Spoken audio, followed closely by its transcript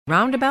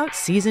Roundabout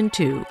Season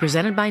 2,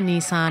 presented by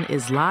Nissan,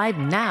 is live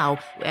now,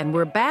 and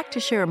we're back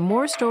to share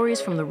more stories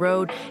from the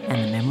road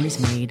and the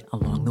memories made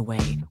along the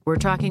way. We're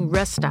talking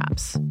rest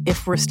stops,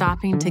 if we're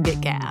stopping to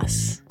get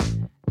gas.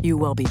 You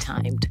will be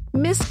timed.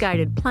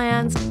 Misguided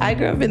plans. I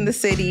grew up in the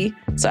city,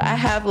 so I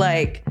have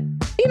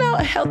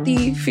a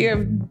healthy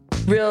fear of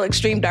real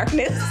extreme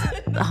darkness.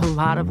 A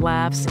lot of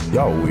laughs.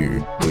 Y'all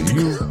weird, but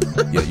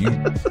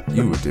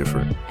you were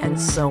different. And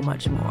so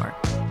much more.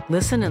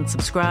 Listen and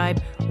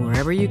subscribe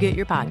wherever you get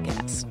your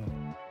podcasts.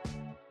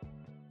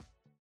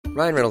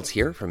 Ryan Reynolds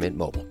here from Mint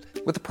Mobile.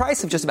 With the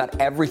price of just about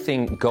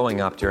everything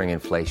going up during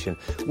inflation,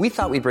 we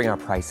thought we'd bring our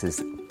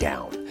prices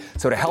down.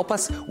 So to help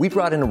us, we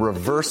brought in a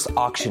reverse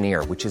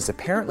auctioneer, which is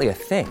apparently a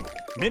thing.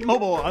 Mint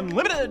Mobile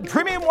Unlimited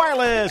Premium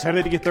Wireless. How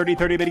to get 30,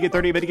 30, bit to get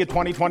 30, bit to get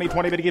 20, 20,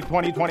 20, bit to get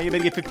 20, 20, bit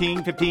to get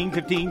 15, 15,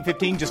 15,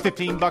 15, just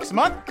 $15 a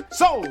month?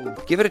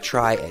 Sold! Give it a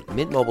try at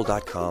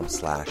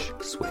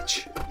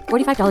mintmobile.com/switch.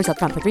 $45 up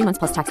front for 3 months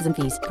plus taxes and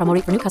fees. Promo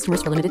rate for new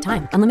customers for limited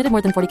time. Unlimited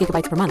more than 40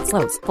 gigabytes per month.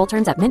 Slows full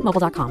terms at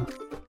mintmobile.com.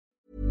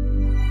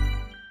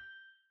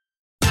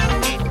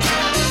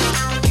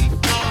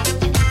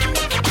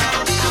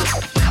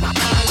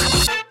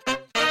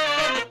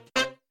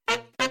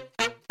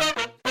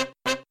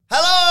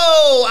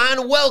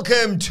 And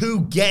welcome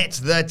to Get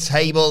the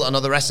Table,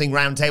 another wrestling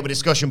roundtable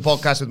discussion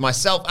podcast with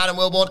myself, Adam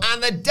Wilborn,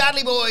 and the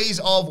Dudley Boys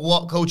of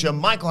What Culture,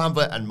 Michael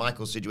Hamflett and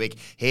Michael Sidgwick,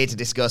 here to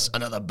discuss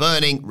another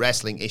burning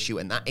wrestling issue.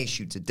 And that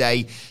issue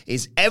today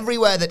is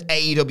everywhere that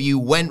AEW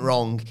went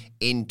wrong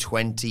in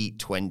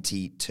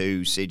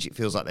 2022. Sidge, it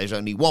feels like there's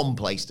only one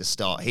place to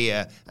start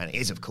here, and it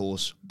is, of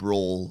course,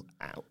 Brawl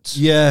Out.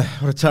 Yeah,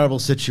 what a terrible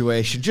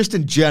situation. Just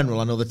in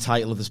general, I know the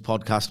title of this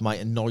podcast might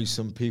annoy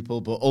some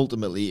people, but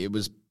ultimately it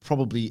was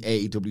probably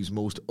AEW's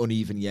most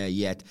uneven year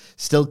yet.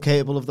 Still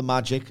capable of the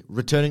magic,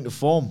 returning to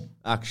form,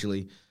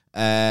 actually.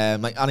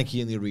 Like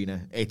Anarchy in the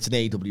Arena, it's an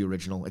AEW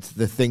original. It's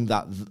the thing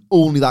that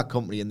only that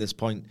company in this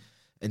point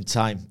in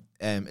time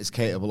is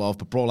capable of.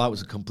 But Brawl Out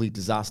was a complete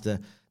disaster.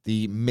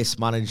 The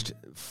mismanaged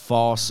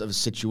farce of a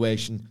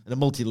situation, and a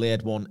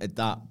multi-layered one at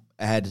that,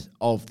 ahead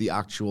of the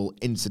actual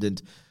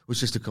incident,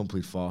 was just a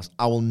complete farce.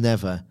 I will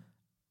never,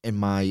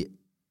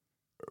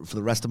 for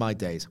the rest of my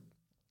days,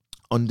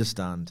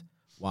 understand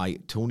why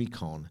Tony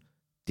Khan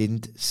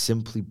didn't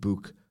simply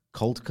book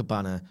Colt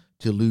Cabana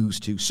to lose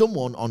to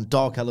someone on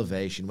Dark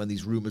Elevation when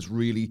these rumors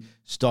really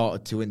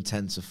started to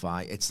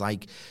intensify. It's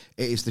like,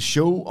 it is the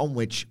show on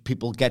which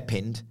people get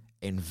pinned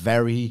in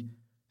very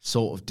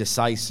sort of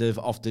decisive,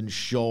 often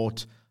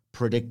short,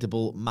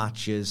 predictable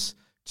matches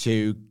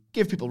to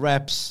give people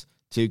reps,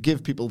 to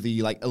give people the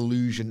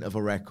illusion of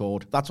a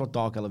record. That's what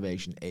Dark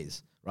Elevation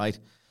is, right?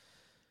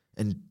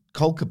 And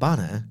Colt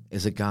Cabana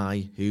is a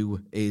guy who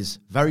is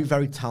very,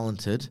 very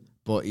talented,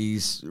 but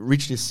he's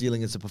reached his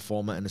ceiling as a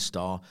performer and a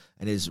star,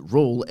 and his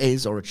role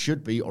is, or it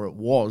should be, or it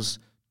was,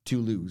 to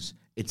lose.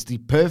 It's the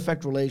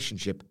perfect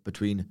relationship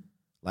between,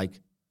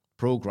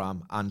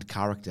 program and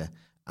character,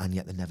 and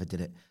yet they never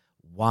did it.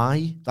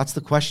 Why? That's the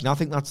question. I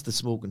think that's the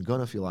smoking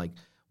gun, I feel like.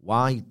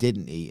 Why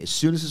didn't he, as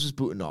soon as this was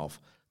booting off,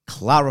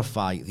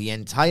 clarify the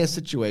entire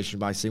situation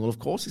by saying, well, of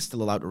course he's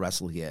still allowed to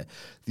wrestle here.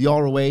 The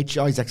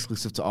ROH, he's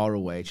exclusive to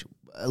ROH.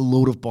 A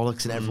load of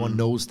bollocks, and everyone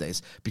knows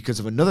this because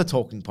of another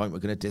talking point we're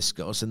going to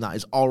discuss, and that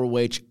is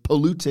ROH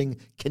polluting,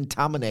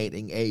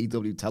 contaminating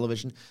AEW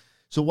television.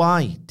 So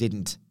why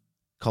didn't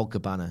Colt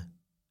Cabana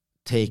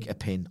take a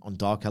pin on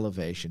Dark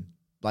Elevation?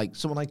 Like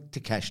someone like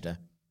Takeshita.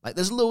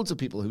 There's loads of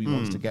people who he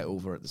wants to get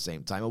over at the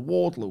same time. A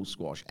Wardlow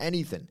squash,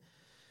 anything.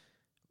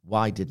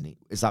 Why didn't he?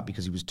 Is that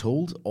because he was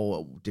told,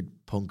 or did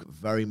Punk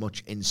very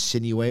much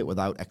insinuate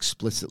without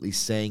explicitly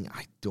saying,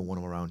 I don't want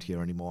him around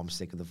here anymore, I'm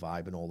sick of the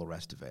vibe and all the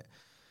rest of it?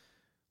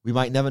 We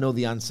might never know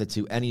the answer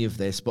to any of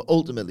this, but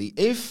ultimately,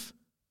 if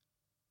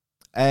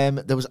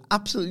there was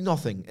absolutely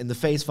nothing in the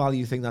face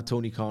value thing that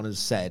Tony Khan has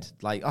said,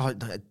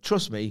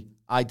 trust me,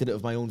 I did it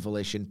of my own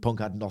volition, Punk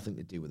had nothing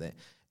to do with it.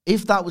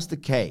 If that was the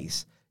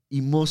case,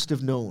 he must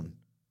have known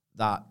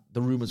that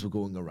the rumors were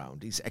going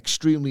around. He's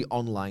extremely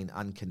online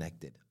and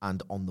connected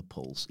and on the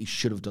pulse. He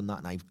should have done that,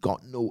 and I've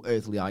got no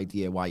earthly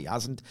idea why he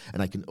hasn't,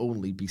 and I can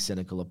only be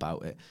cynical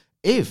about it.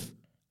 If,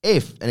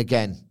 and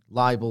again,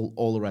 libel,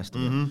 all the rest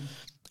of it,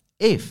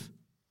 if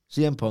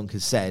CM Punk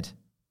has said,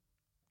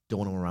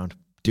 don't want him around,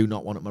 do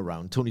not want him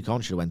around, Tony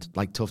Khan should have went,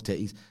 tough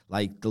titties,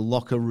 the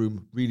locker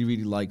room really,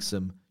 really likes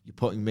him, you're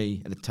putting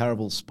me in a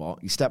terrible spot,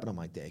 you're stepping on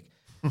my dick,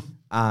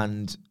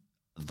 and,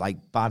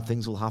 bad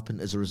things will happen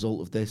as a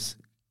result of this.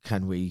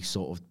 Can we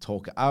sort of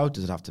talk it out?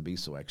 Does it have to be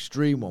so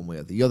extreme one way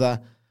or the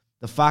other?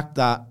 The fact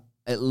that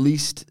at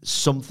least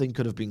something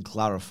could have been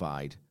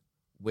clarified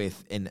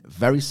with a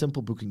very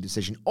simple booking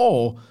decision,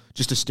 or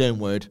just a stern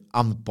word,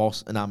 I'm the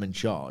boss and I'm in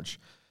charge.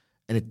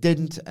 And it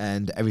didn't,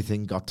 and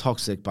everything got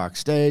toxic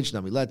backstage, and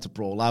then we led to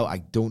Brawl Out. I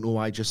don't know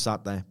why I just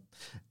sat there.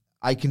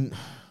 I can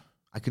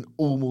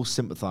almost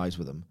sympathize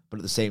with him, but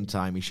at the same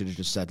time, he should have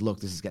just said, look,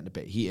 this is getting a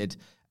bit heated.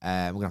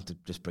 We're going to have to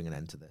just bring an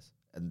end to this.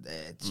 And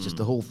it's just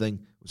the whole thing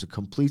was a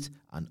complete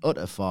and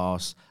utter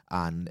farce,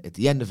 and at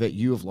the end of it,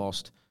 you have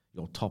lost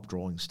your top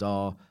drawing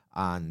star,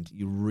 and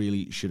you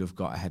really should have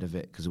got ahead of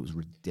it because it was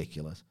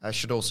ridiculous. I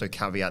should also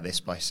caveat this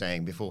by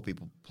saying, before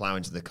people plow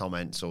into the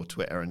comments or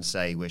Twitter and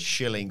say we're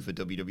shilling for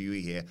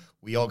WWE here,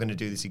 we are going to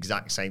do this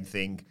exact same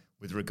thing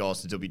with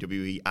regards to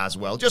WWE as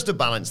well, just to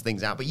balance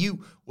things out. But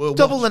you were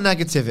Double the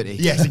negativity.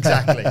 Yes,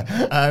 exactly.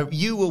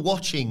 You were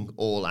watching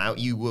All Out.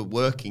 You were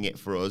working it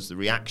for us, the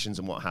reactions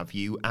and what have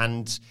you.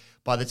 And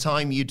by the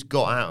time you'd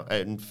got out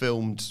and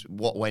filmed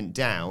what went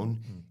down,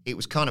 it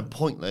was kind of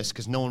pointless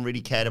because no one really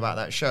cared about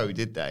that show,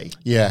 did they?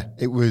 Yeah,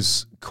 it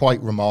was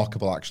quite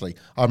remarkable, actually.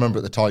 I remember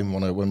at the time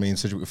when me and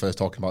Sidgwick were first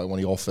talking about it, one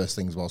of your first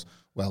things was,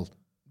 well,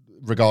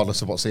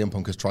 regardless of what CM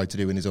Punk has tried to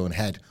do in his own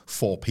head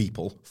for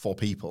people,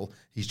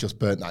 he's just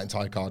burnt that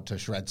entire card to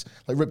shreds.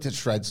 Like, ripped it to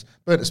shreds,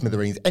 burnt it to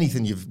smithereens.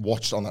 Anything you've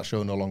watched on that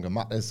show no longer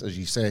matters, as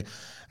you say.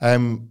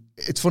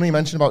 It's funny you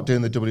mentioned about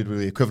doing the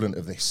WWE equivalent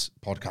of this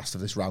podcast,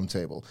 of this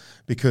roundtable,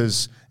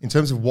 because in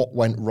terms of what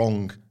went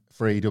wrong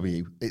for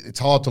AEW, it's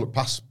hard to look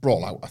past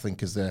Brawl Out, I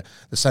think, as the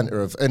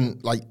centre of,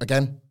 and like,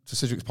 again, to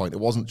Sidgwick's point, it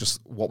wasn't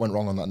just what went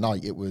wrong on that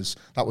night. That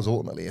was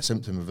ultimately a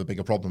symptom of a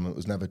bigger problem that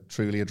was never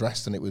truly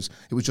addressed, and it was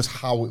just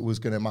how it was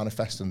going to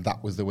manifest, and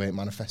that was the way it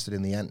manifested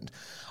in the end.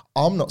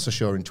 I'm not so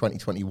sure in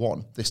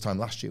 2021, this time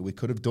last year, we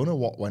could have done a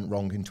what went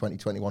wrong in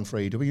 2021 for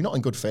AEW. Not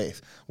in good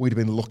faith. We'd have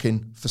been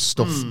looking for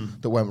stuff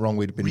that went wrong.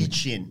 We'd have been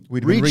reaching,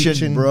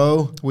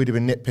 bro. We'd have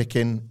been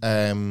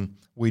nitpicking.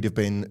 We'd have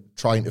been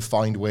trying to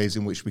find ways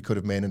in which we could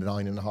have made a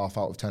 9.5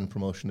 out of 10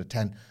 promotion a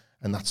 10.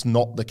 And that's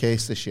not the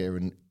case this year.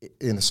 And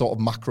in a sort of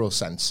macro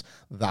sense,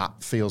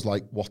 that feels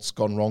like what's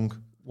gone wrong.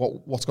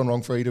 What's gone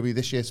wrong for AEW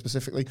this year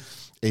specifically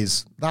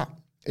is that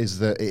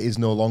it is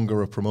no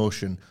longer a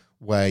promotion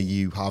where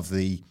you have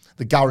the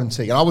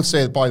guarantee. And I would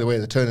say, by the way,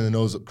 they're turning the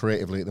nose up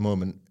creatively at the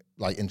moment,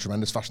 like in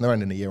tremendous fashion. They're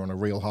ending the year on a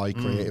real high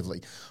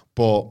creatively.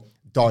 But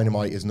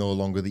Dynamite is no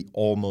longer the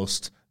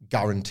almost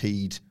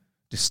guaranteed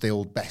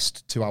distilled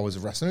best 2 hours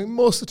of wrestling. I mean,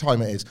 most of the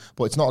time it is,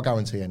 but it's not a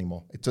guarantee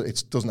anymore. It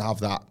doesn't have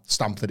that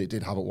stamp that it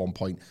did have at one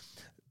point.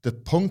 The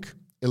Punk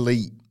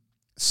Elite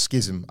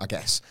schism, I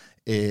guess,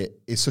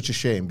 is such a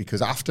shame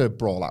because after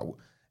Brawl Out,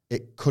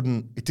 it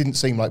didn't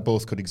seem like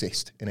both could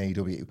exist in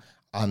AEW,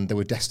 and they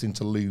were destined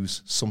to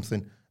lose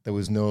something. There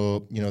was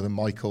no, the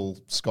Michael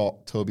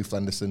Scott, Toby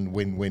Flenderson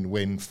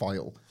win-win-win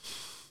file.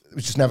 It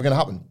was just never going to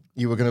happen.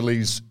 You were going to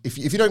lose. If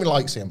you don't even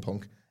like CM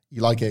Punk,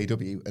 you like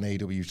AEW, and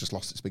AEW's just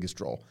lost its biggest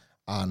draw.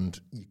 And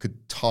you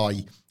could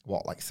tie,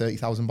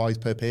 30,000 buys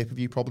per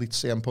pay-per-view probably to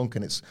CM Punk,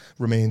 and it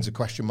remains a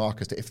question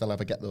mark as to if they'll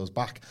ever get those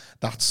back.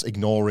 That's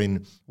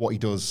ignoring what he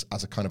does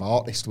as a kind of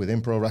artist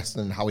within pro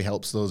wrestling and how he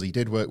helps those he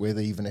did work with,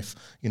 even if,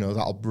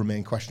 that'll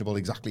remain questionable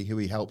exactly who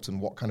he helped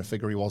and what kind of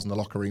figure he was in the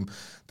locker room.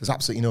 There's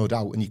absolutely no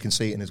doubt, and you can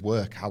see it in his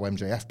work, how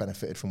MJF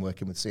benefited from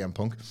working with CM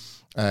Punk.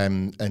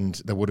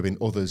 And there would have been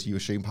others, you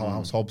assume.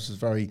 Powerhouse Hobbs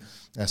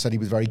was said he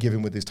was very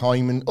giving with his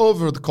time, and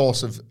over the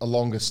course of a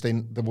longer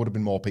stint, there would have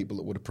been more people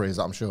that would have praised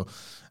that, I'm sure.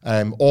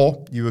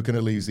 Or you were going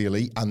to lose the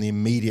Elite, and the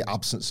immediate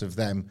absence of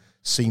them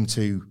seemed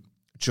to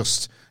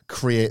just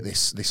create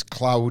this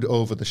cloud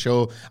over the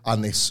show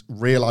and this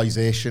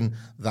realization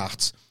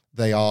that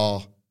they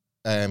are,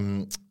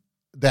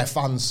 their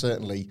fans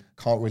certainly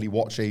can't really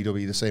watch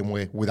AEW the same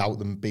way without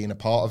them being a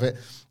part of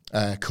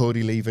it.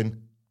 Cody leaving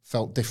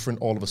felt different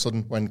all of a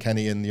sudden when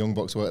Kenny and the Young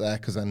Bucks were there,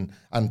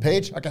 and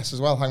Page, I guess,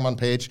 as well, Hangman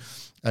Page,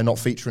 not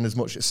featuring as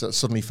much. It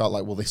suddenly felt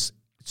like, well, this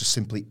just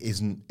simply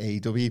isn't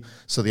AEW.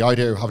 So the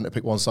idea of having to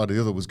pick one side or the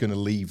other was going to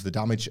leave the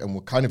damage, and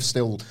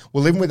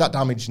we're living with that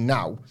damage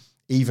now,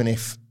 even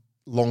if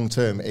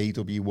long-term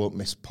AEW won't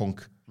miss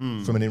Punk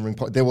from an in-ring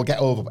point. They will get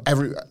over,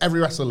 every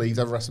wrestler leaves,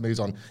 every wrestler moves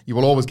on. You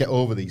will always get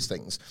over these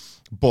things.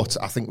 But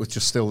I think we're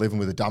just still living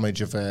with the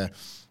damage of a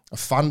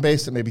fan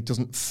base that maybe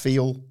doesn't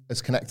feel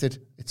as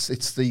connected.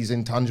 It's these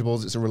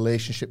intangibles. It's a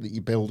relationship that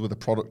you build with a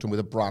product and with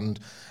a brand.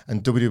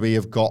 And WWE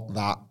have got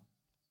that,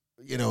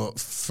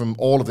 from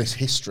all of this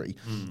history.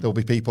 There'll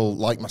be people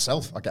like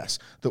myself, I guess,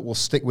 that will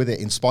stick with it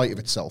in spite of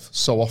itself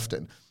so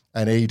often.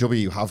 And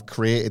AEW have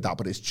created that,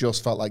 but it's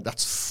just felt like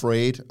that's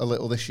frayed a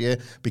little this year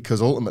because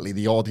ultimately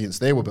the audience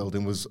they were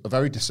building was a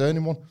very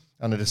discerning one.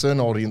 And a discerning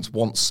audience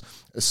wants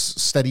a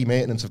steady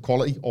maintenance of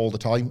quality all the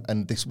time.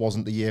 And this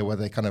wasn't the year where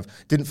they kind of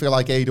didn't feel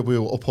like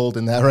AEW were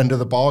upholding their end of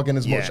the bargain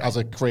as much as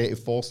a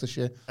creative force this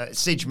year.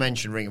 Sidge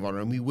mentioned Ring of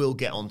Honor, and we will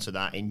get onto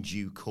that in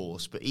due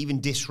course. But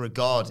even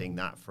disregarding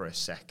that for a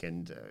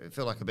second, I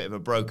feel like a bit of a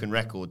broken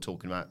record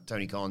talking about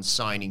Tony Khan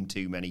signing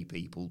too many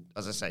people.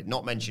 As I said,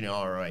 not mentioning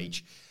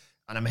ROH.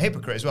 And I'm a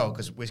hypocrite as well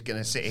because we're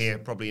going to sit here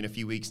probably in a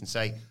few weeks and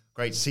say,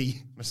 great to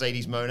see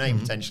Mercedes Moné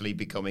potentially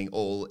becoming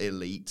all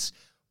elites.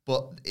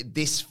 But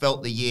this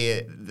felt the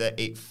year that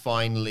it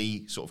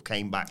finally sort of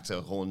came back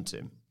to haunt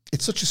him.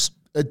 It's such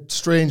a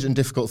strange and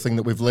difficult thing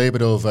that we've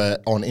laboured over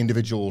on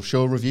individual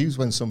show reviews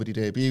when somebody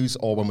debuts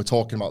or when we're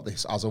talking about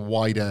this as a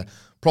wider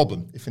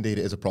problem, if indeed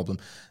it is a problem.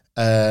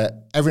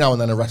 Every now and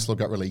then a wrestler will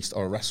get released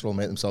or a wrestler will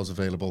make themselves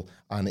available,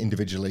 and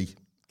individually,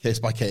 case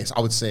by case,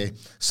 I would say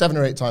 7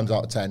 or 8 times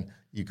out of 10,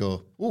 you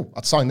go, oh,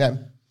 I'd sign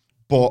them.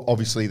 But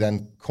obviously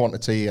then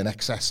quantity and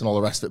excess and all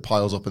the rest of it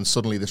piles up, and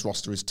suddenly this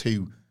roster is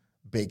too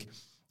big.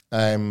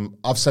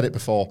 I've said it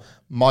before.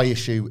 My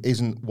issue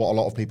isn't what a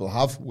lot of people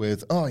have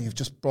with, you've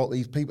just brought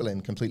these people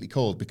in completely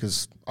cold,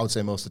 because I would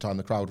say most of the time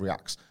the crowd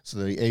reacts. So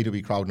the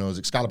AEW crowd knows,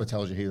 Excalibur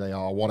tells you who they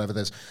are, whatever.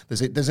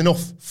 There's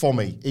enough for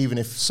me, even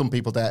if some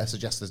people dare to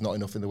suggest there's not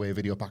enough in the way of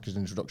video packaged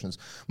introductions.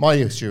 My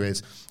issue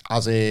is,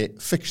 as a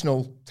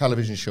fictional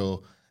television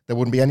show, there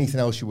wouldn't be anything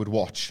else you would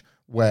watch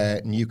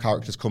where new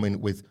characters come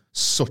in with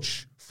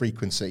such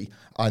frequency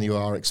and you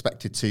are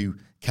expected to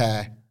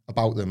care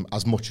about them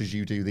as much as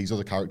you do these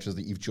other characters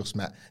that you've just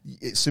met.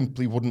 It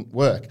simply wouldn't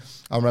work.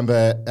 I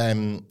remember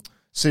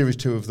Series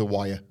 2 of The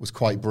Wire was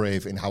quite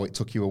brave in how it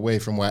took you away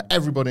from where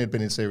everybody had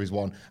been in Series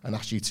 1 and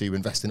asked you to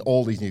invest in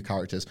all these new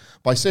characters.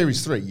 By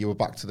Series 3, you were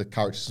back to the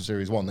characters from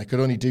Series 1. They could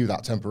only do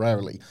that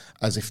temporarily,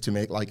 as if to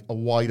make like a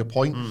wider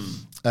point.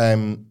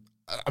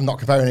 I'm not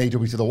comparing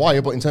AEW to The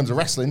Wire, but in terms of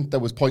wrestling, there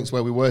was points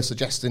where we were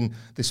suggesting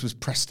this was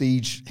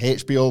prestige,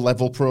 HBO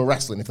level pro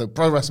wrestling. If the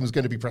pro wrestling was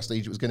going to be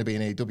prestige, it was going to be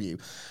in AEW.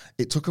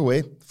 It took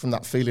away from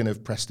that feeling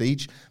of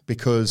prestige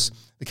because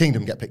the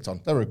Kingdom get picked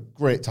on. They're a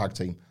great tag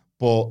team,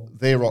 but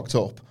they rocked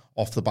up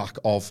off the back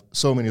of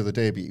so many other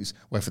debuts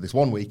where for this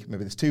 1 week,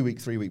 maybe this 2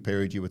 week, 3 week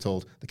period, you were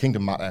told the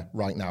Kingdom matter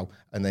right now,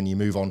 and then you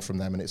move on from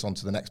them and it's on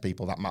to the next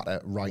people that matter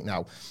right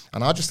now.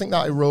 And I just think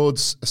that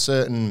erodes a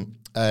certain...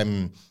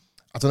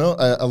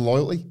 a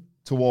loyalty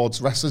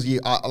towards wrestlers.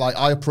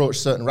 I approach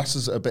certain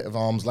wrestlers at a bit of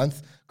arm's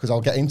length because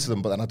I'll get into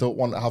them, but then I don't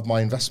want to have my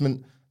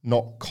investment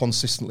not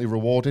consistently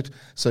rewarded.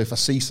 So if I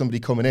see somebody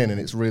coming in and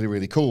it's really,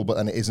 really cool, but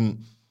then it isn't,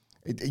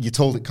 you're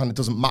told it kind of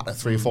doesn't matter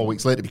 3 or 4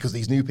 weeks later because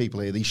these new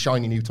people here, these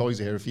shiny new toys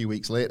are here a few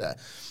weeks later.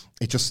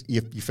 It just,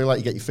 you feel like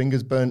you get your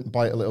fingers burnt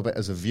by it a little bit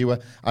as a viewer.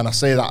 And I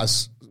say that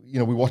as,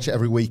 we watch it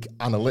every week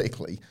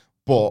analytically,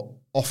 but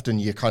often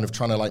you're kind of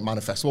trying to like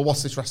manifest, well,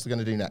 what's this wrestler going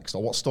to do next?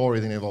 Or what story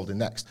are they involved in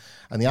next?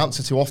 And the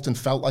answer too often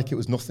felt like it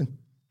was nothing.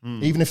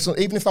 Even if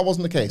that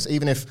wasn't the case,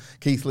 even if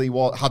Keith Lee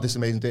had this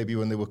amazing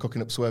debut and they were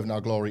cooking up Swerve in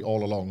Our Glory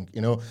all along,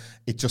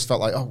 it just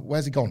felt like,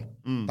 where's he gone?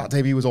 That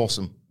debut was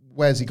awesome.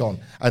 Where's he gone?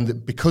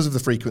 And because of the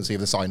frequency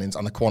of the signings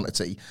and the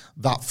quantity,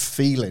 that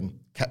feeling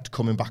kept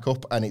coming back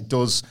up. And it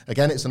does,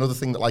 again, it's another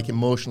thing that like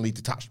emotionally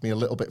detached me a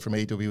little bit from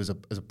AEW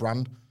as a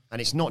brand. And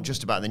it's not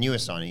just about the newer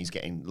signings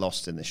getting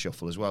lost in the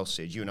shuffle as well,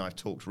 Sid. You and I have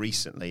talked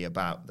recently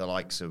about the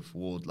likes of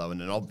Wardlow,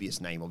 and an obvious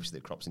name, obviously,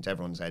 that crops into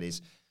everyone's head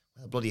is,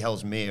 bloody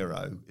hell's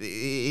Miro. It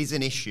is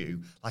an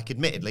issue. Like,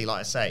 admittedly, like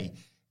I say,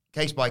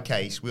 case by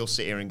case, we'll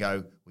sit here and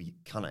go, well, you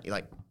can't,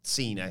 like,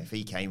 Cena, if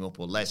he came up,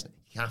 or Lesnar,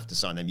 you have to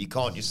sign them. You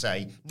can't just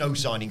say, no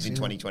signings in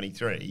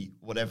 2023,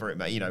 whatever it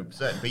may,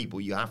 certain people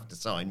you have to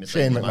sign.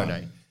 Shane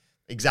McMahon.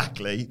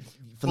 Exactly.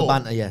 For the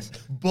banter, yes.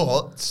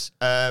 But...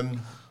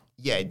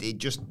 yeah, it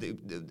just,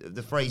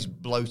 the phrase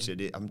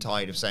bloated, I'm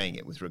tired of saying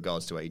it with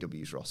regards to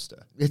AEW's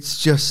roster.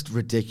 It's just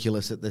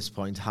ridiculous at this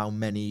point how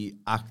many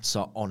acts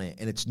are on it.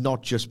 And it's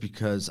not just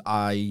because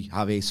I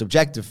have a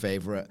subjective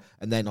favourite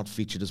and they're not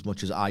featured as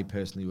much as I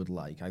personally would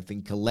like. I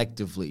think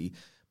collectively,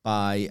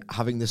 by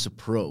having this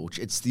approach,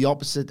 it's the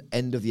opposite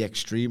end of the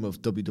extreme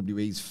of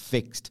WWE's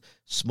fixed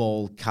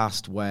small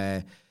cast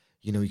where,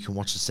 you can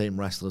watch the same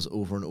wrestlers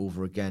over and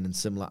over again in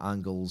similar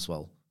angles,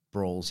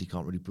 brawls, you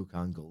can't really book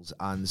angles,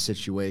 and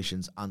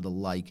situations and the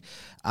like.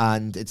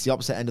 And it's the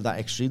opposite end of that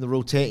extreme. The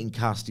rotating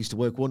cast used to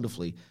work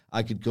wonderfully.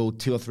 I could go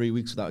 2 or 3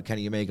 weeks without a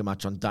Kenny Omega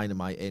match on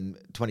Dynamite in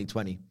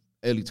 2020,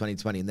 early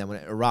 2020, and then when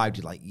it arrived,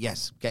 you're like,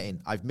 yes, get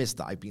in. I've missed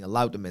that. I've been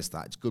allowed to miss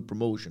that. It's good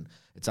promotion.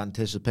 It's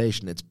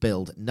anticipation. It's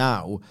build.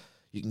 Now,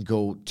 you can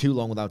go too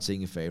long without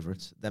seeing your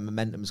favourites. Their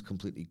momentum is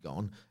completely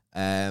gone.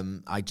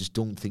 I just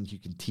don't think you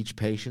can teach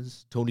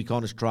patience. Tony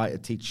Khan has tried to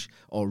teach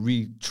or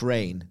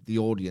retrain the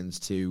audience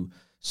to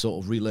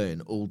sort of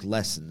relearn old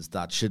lessons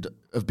that should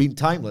have been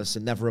timeless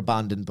and never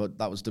abandoned, but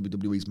that was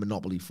WWE's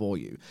monopoly for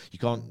you. You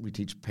can't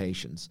reteach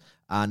patience.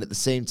 And at the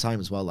same time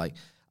as well, like,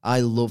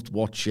 I loved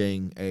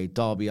watching a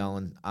Darby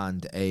Allin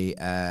and a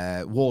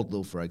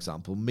Wardlow, for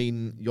example.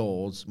 Mine and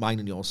yours,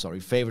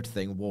 favourite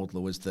thing,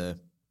 Wardlow was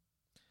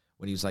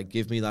when he was like,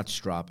 give me that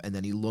strap, and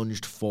then he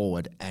lunged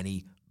forward and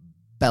he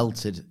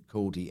belted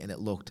Cody, and it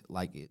looked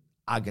like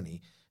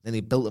agony. Then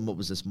they built him up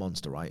as this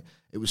monster, right?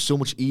 It was so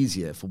much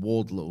easier for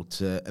Wardlow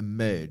to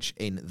emerge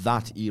in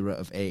that era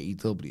of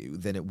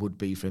AEW than it would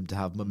be for him to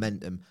have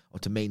momentum or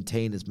to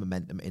maintain his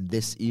momentum in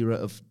this era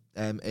of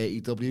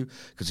AEW,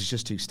 because it's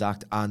just too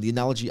stacked. And the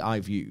analogy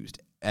I've used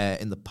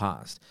in the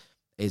past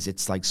is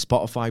it's like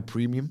Spotify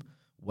Premium,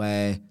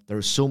 where there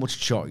is so much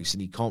choice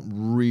and you can't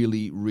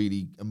really,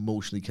 really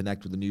emotionally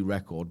connect with a new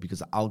record because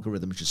the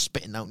algorithm is just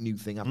spitting out new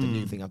thing after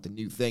new thing after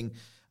new thing.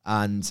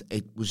 And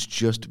it was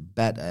just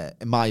better,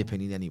 in my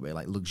opinion anyway,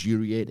 like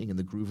luxuriating in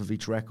the groove of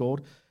each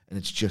record. And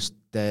it's just,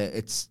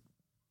 it's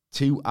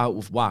too out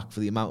of whack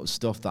for the amount of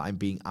stuff that I'm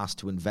being asked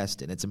to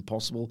invest in. It's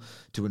impossible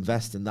to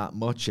invest in that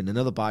much. And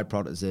another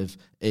byproduct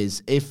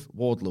is if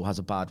Wardlow has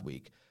a bad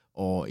week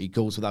or he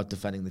goes without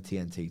defending the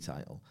TNT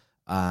title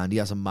and he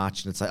has a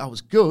match and it's like, oh, it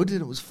was good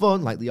and it was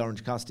fun, like the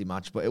Orange Cassidy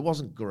match, but it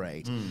wasn't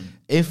great.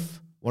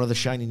 If one of the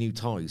shiny new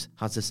toys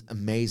has this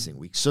amazing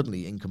week.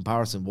 Suddenly, in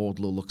comparison,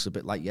 Wardlow looks a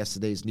bit like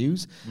yesterday's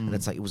news. And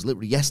it's like, it was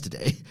literally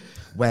yesterday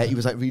where he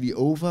was like really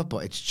over,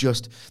 but it's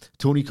just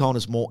Tony Khan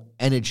has more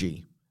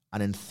energy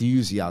and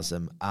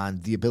enthusiasm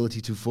and the ability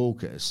to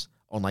focus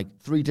on like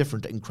 3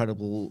 different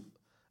incredible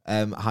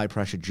high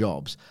pressure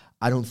jobs.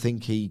 I don't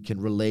think he can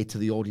relate to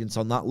the audience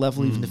on that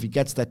level, even if he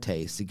gets their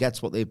taste, he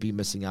gets what they've been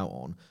missing out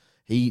on.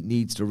 He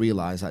needs to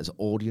realize that his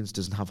audience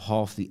doesn't have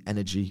half the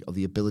energy or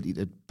the ability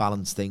to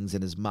balance things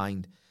in his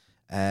mind.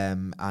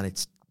 And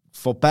it's,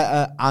 for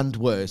better and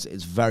worse,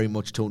 it's very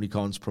much Tony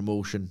Khan's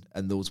promotion,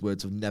 and those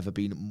words have never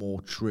been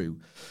more true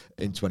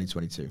in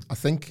 2022. I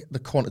think the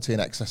quantity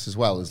and excess as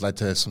well has led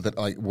to something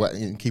like,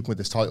 in keeping with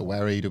this title,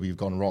 where AEW have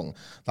gone wrong.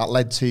 That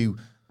led to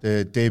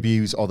the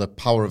debuts or the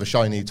power of a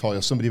shiny toy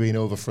or somebody being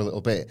over for a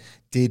little bit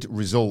did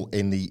result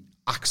in the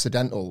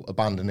accidental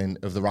abandoning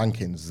of the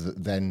rankings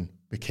that then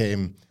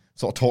became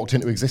sort of talked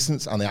into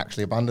existence, and they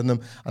actually abandoned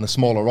them. And a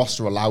smaller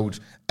roster allowed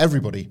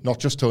everybody, not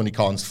just Tony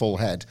Khan's full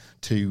head,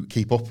 to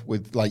keep up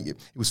with, like, it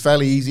was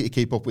fairly easy to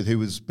keep up with who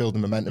was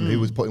building momentum, who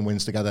was putting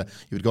wins together.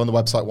 You would go on the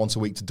website once a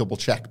week to double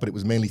check, but it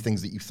was mainly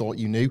things that you thought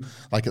you knew.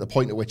 Like at the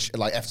point at which,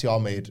 like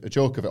FTR made a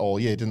joke of it all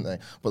year, didn't they?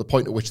 But the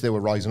point at which they were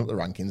rising up the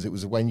rankings, it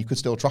was when you could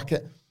still track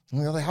it.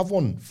 You know, they have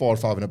won 4 or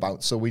 5 and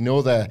about, so we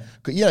know they're...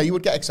 You know, you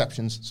would get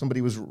exceptions. Somebody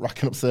was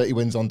racking up 30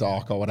 wins on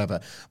Dark or whatever,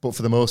 but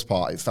for the most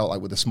part, it felt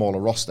like with a smaller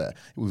roster,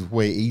 it was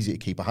way easier to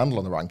keep a handle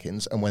on the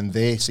rankings, and when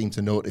they seem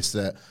to notice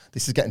that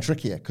this is getting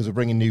trickier because we're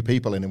bringing new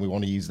people in and we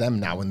want to use them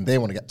now and they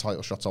want to get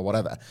title shots or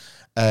whatever,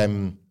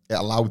 it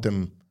allowed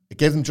them... It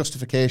gave them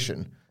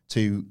justification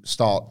to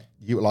start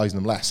utilising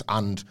them less,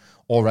 and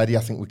already I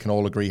think we can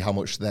all agree how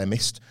much they're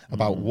missed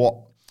about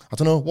what... I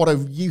don't know what a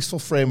useful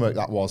framework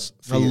that was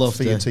for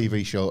your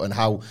TV show, and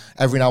how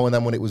every now and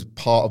then when it was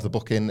part of the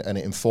booking and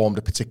it informed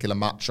a particular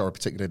match or a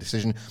particular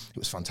decision, it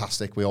was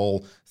fantastic. We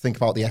all think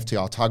about the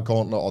FTR tag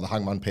gauntlet or the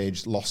Hangman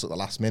Page loss at the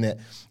last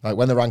minute. Like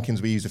when the rankings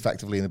were used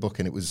effectively in the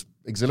booking, it was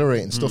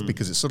exhilarating stuff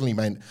because it suddenly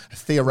meant a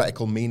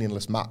theoretical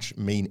meaningless match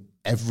mean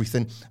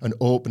everything. An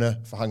opener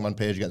for Hangman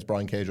Page against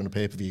Brian Cage on a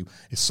pay-per-view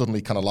is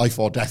suddenly kind of life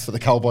or death for the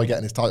Cowboy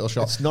getting his title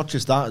shot. It's not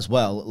just that as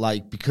well.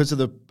 Like, because of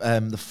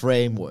the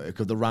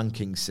framework of the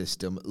ranking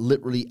system,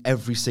 literally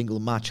every single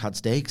match had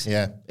stakes.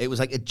 Yeah. It was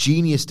like a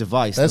genius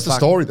device. There's the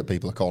story that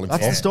people are calling for.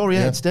 That's the story,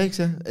 yeah. It stakes,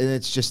 yeah. And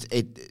it's just...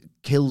 It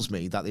kills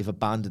me that they've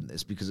abandoned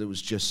this, because it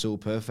was just so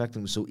perfect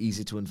and it was so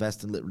easy to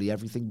invest in literally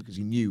everything, because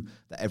you knew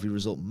that every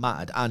result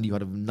mattered and you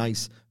had a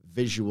nice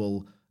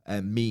visual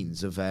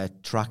means of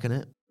tracking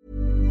it.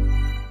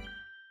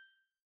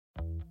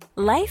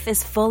 Life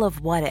is full of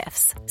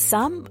what-ifs.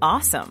 Some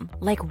awesome,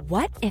 like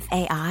what if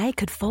AI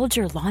could fold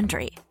your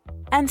laundry?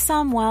 And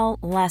some, well,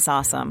 less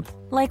awesome,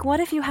 like what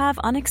if you have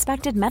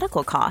unexpected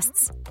medical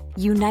costs?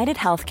 United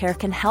Healthcare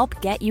can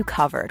help get you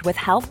covered with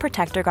Health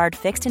Protector Guard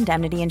fixed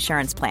indemnity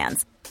insurance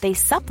plans. They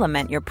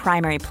supplement your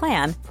primary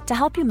plan to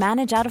help you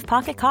manage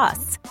out-of-pocket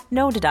costs.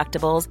 No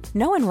deductibles,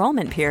 no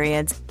enrollment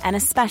periods, and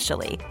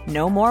especially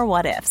no more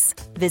what-ifs.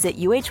 Visit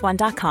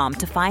UH1.com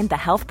to find the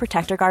Health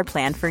Protector Guard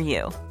plan for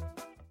you.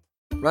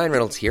 Ryan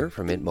Reynolds here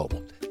from Mint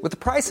Mobile. With the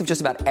price of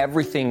just about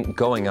everything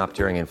going up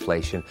during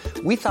inflation,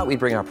 we thought we'd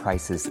bring our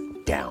prices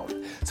down.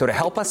 So to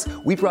help us,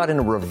 we brought in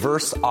a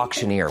reverse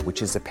auctioneer,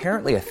 which is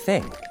apparently a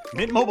thing.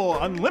 Mint Mobile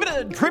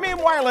Unlimited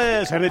Premium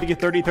Wireless. How to get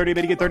 30, 30,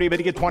 bit to get 30, bit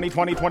to get 20,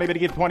 20, 20, bit to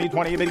get 20,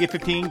 20, bit to get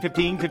 15,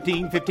 15,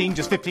 15, 15,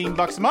 just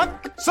 $15 a month?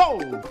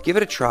 Sold! Give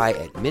it a try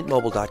at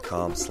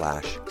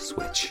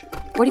mintmobile.com/switch.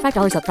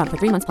 $45 up front for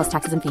 3 months plus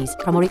taxes and fees.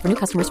 Promo rate for new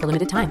customers for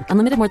limited time.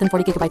 Unlimited more than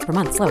 40 gigabytes per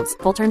month. Slows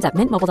full terms at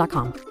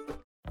mintmobile.com.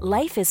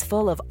 Life is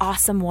full of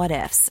awesome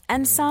what-ifs,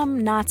 and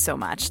some not so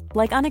much,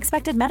 like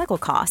unexpected medical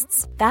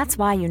costs. That's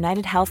why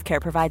United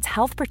Healthcare provides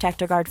Health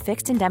Protector Guard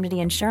fixed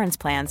indemnity insurance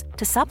plans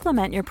to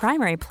supplement your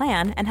primary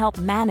plan and help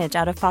manage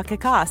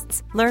out-of-pocket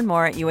costs. Learn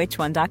more at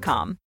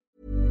UH1.com.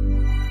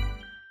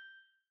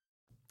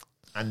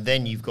 And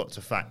then you've got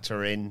to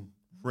factor in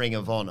Ring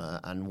of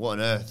Honor and what on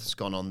earth's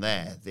gone on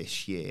there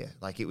this year.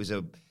 Like, it was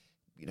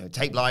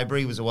Tape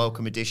Library was a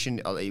welcome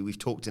addition. We've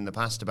talked in the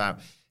past about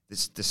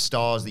the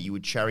stars that you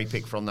would cherry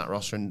pick from that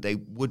roster, and they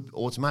would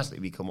automatically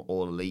become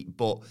all elite.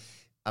 But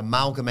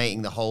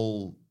amalgamating the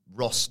whole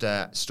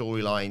roster,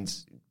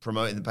 storylines,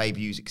 promoting the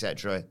pay-per-views,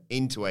 etc.,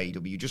 into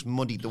AEW just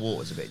muddied the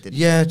waters a bit, didn't it?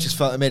 Yeah,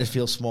 it made it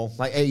feel small.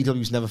 Like,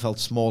 AEW's never felt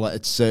smaller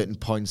at certain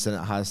points than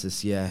it has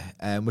this year,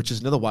 which is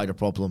another wider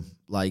problem.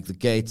 Like, the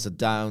gates are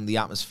down, the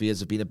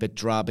atmospheres have been a bit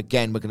drab.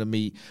 Again,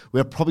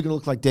 we're probably going to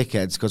look like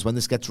dickheads, because when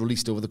this gets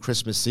released over the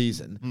Christmas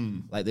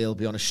season, like, they'll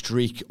be on a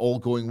streak, all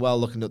going well,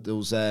 looking at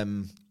those...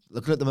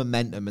 Looking at the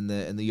momentum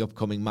in the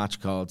upcoming match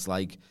cards,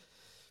 like,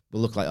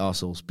 we'll look like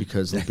arseholes,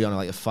 because they'll be on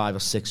like a 5 or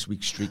 6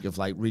 week streak of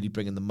like really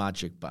bringing the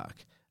magic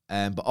back.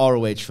 But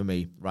ROH for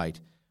me, right?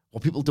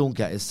 What people don't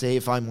get is, say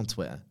if I'm on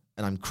Twitter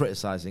and I'm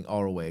criticizing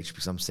ROH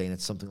because I'm saying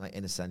it's something like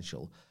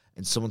inessential,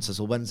 and someone says,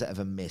 well, when's it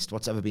ever missed?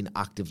 What's ever been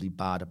actively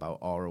bad about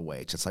ROH?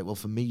 It's like, well,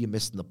 for me, you're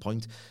missing the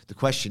point. The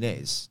question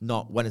is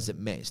not when is it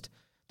missed.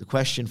 The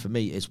question for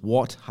me is,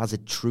 what has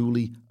it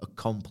truly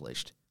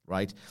accomplished?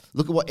 right?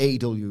 Look at what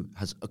AEW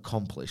has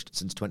accomplished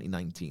since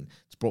 2019.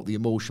 It's brought the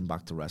emotion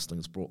back to wrestling.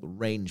 It's brought the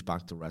range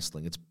back to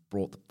wrestling. It's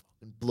brought the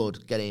fucking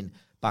blood getting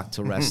back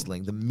to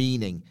wrestling. The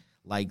meaning,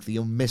 like the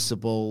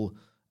unmissable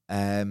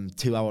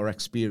 2-hour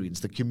experience.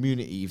 The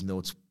community, even though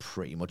it's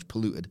pretty much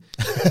polluted.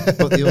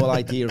 But the whole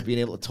idea of being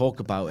able to talk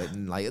about it,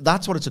 and like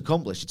that's what it's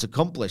accomplished. It's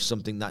accomplished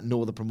something that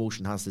no other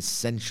promotion has this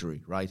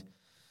century, right?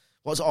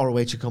 What's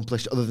ROH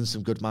accomplished other than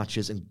some good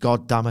matches? And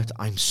God damn it,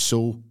 I'm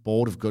so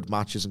bored of good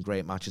matches and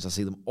great matches. I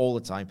see them all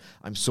the time.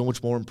 I'm so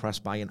much more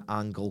impressed by an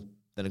angle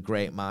than a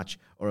great match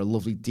or a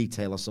lovely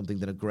detail or something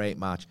than a great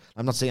match.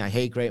 I'm not saying I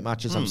hate great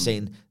matches. I'm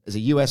saying as a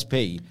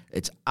USP,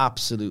 it's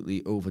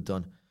absolutely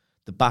overdone.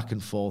 The back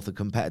and forth, the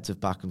competitive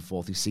back and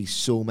forth. You see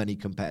so many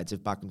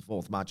competitive back and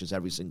forth matches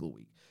every single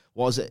week.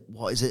 What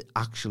is it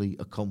actually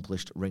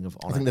accomplished, Ring of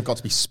Honor? I think they've got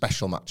to be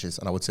special matches,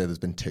 and I would say there's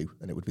been 2,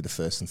 and it would be the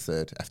first and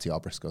third FTR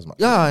Briscoes matches.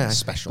 Yeah.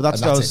 Special. But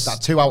that's it.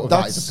 That 2 out of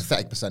that is a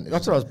pathetic percentage.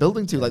 That's what I was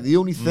building to. Like, the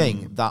only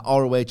thing that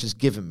ROH has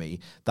given me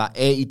that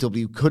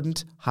AEW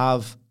couldn't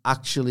have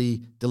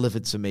actually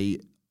delivered to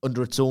me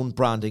under its own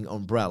branding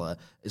umbrella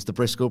is the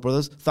Briscoe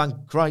brothers.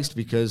 Thank Christ,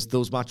 because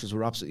those matches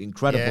were absolutely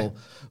incredible.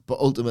 Yeah. But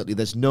ultimately,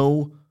 there's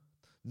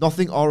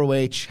nothing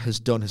ROH has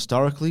done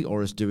historically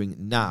or is doing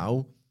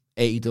now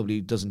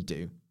AEW doesn't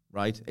do,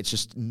 right? It's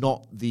just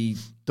not the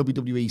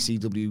WWE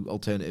CW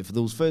alternative. For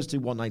those first 2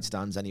 one-night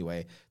stands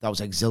anyway, that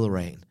was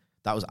exhilarating.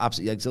 That was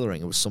absolutely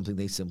exhilarating. It was something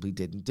they simply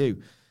didn't do.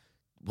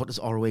 What does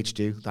ROH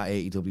do that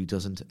AEW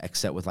doesn't,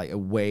 except with like a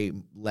way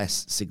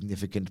less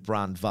significant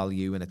brand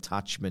value and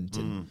attachment?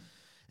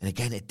 And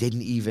again, it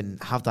didn't even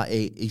have that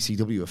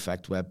ECW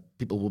effect where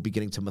people were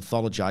beginning to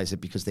mythologize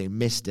it because they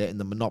missed it and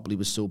the monopoly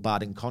was so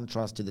bad, in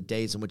contrast to the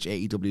days in which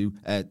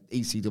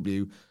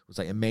ECW was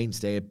like a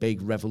mainstay, a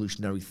big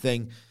revolutionary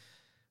thing.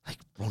 Like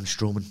Braun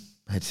Strowman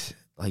had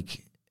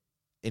like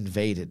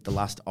invaded the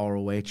last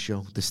ROH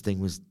show. This thing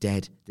was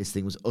dead. This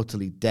thing was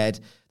utterly dead.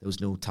 There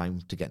was no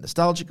time to get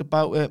nostalgic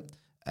about it.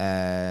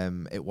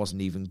 It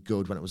wasn't even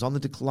good when it was on the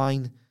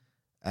decline.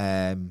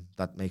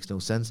 That makes no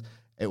sense.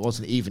 It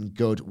wasn't even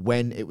good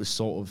when it was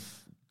sort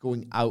of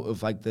going out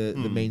of like the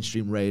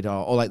mainstream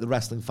radar or like the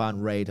wrestling fan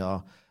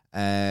radar.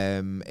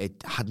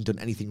 It hadn't done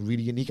anything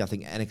really unique. I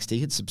think NXT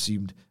had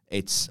subsumed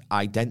its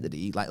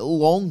identity like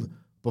long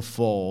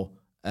before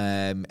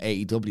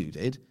AEW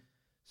did.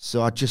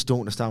 So I just don't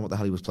understand what the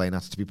hell he was playing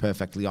at, to be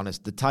perfectly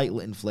honest. The title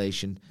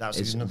inflation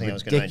is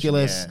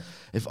ridiculous.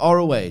 If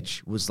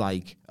ROH was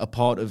like a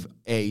part of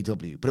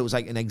AEW, but it was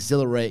like an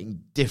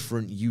exhilarating,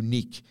 different,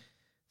 unique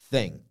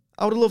thing,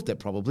 I would have loved it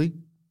probably.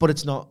 But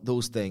it's not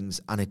those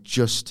things, and it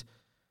just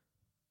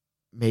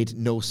made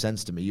no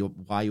sense to me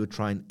why you would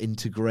try and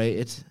integrate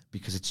it,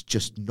 because it's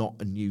just not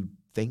a new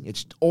thing.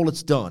 It's all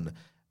it's done.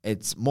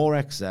 It's more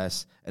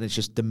excess, and it's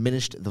just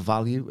diminished the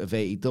value of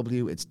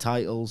AEW, its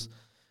titles,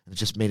 and it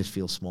just made it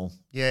feel small.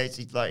 Yeah, it's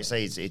like I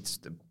say, it's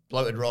the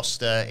bloated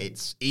roster.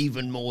 It's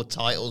even more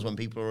titles when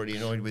people are already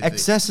annoyed with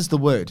excess is the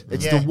word.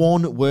 It's the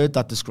one word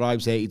that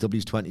describes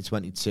AEW's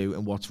 2022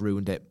 and what's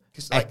ruined it.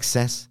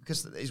 Excess.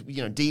 Because,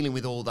 dealing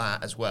with all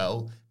that as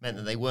well meant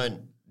that they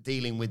weren't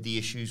dealing with the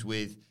issues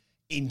with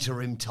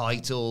interim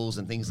titles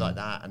and things like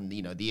that, and,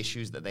 the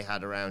issues that they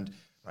had around,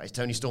 right, is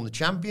Tony Storm the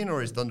champion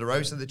or is Thunder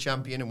Rosa the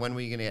champion, and when are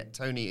we going to get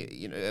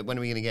Tony, when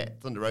are we going to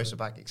get Thunder Rosa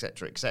back, et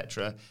cetera, et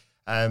cetera.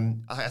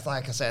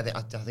 Like I said,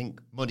 I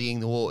think muddying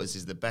the waters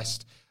is the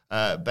best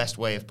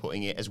way of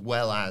putting it, as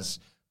well as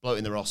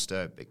bloating the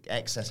roster,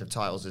 excess of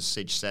titles, as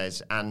Sidge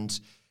says, and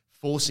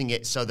forcing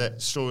it so that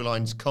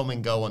storylines come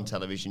and go on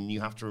television.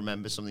 You have to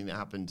remember something that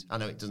happened. I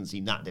know it doesn't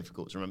seem that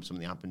difficult to remember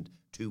something that happened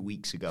 2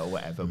 weeks ago or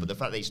whatever, but the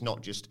fact that it's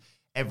not just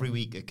every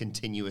week a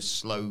continuous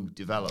slow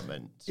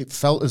development. It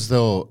felt as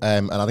though,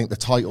 and I think the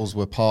titles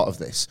were part of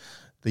this,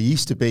 there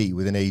used to be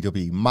within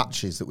AEW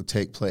matches that would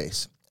take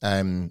place.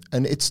 And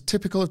it's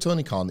typical of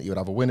Tony Khan that you would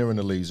have a winner and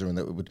a loser,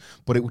 and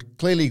but it would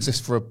clearly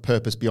exist for a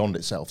purpose beyond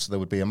itself. So there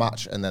would be a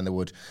match, and then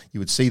you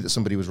would see that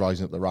somebody was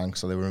rising up the ranks,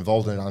 so they were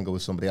involved in an angle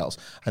with somebody else,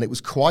 and it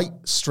was quite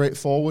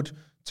straightforward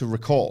to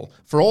recall.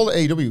 For all that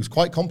AEW, it was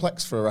quite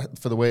complex for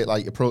the way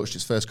it approached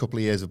its first couple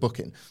of years of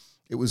booking.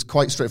 It was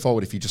quite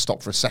straightforward if you just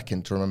stopped for a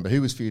second to remember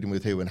who was feuding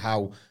with who and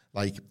how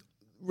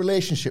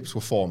relationships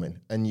were forming,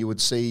 and you would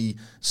see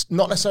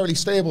not necessarily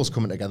stables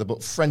coming together,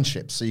 but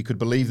friendships. So you could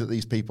believe that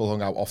these people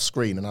hung out off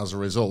screen, and as a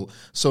result,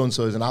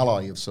 so-and-so is an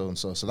ally of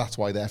so-and-so, so that's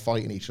why they're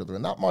fighting each other,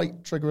 and that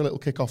might trigger a little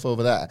kickoff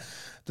over there.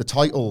 The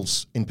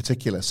titles in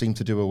particular seem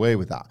to do away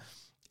with that.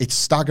 It's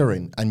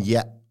staggering and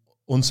yet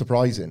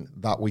unsurprising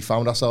that we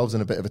found ourselves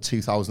in a bit of a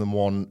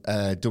 2001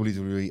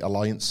 WWE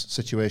Alliance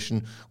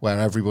situation where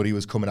everybody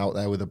was coming out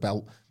there with a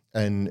belt.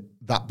 And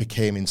that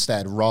became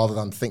instead, rather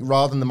than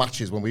the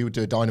matches, when we would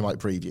do a Dynamite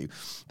preview,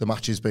 the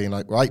matches being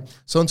like, right,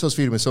 so-and-so's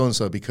feuding with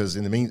so-and-so because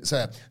in the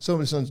meantime,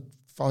 so-and-so's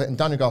fighting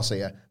Daniel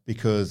Garcia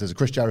because there's a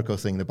Chris Jericho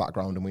thing in the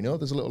background, and we know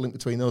there's a little link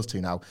between those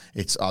two now.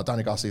 It's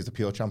Daniel Garcia is the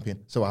pure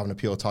champion, so we're having a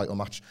pure title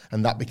match.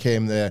 And that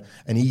became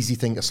an easy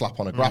thing to slap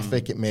on a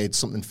graphic. It made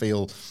something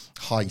feel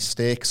high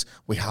stakes.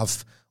 We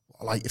have,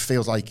 it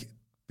feels like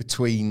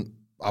between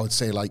I would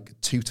say like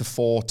 2 to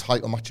 4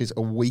 title matches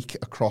a week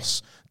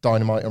across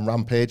Dynamite and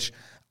Rampage,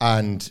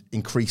 and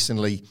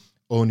increasingly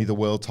only the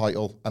world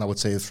title, and I would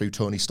say through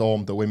Toni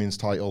Storm, the women's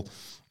title,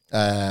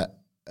 are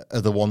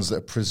the ones that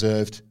are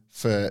preserved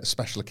for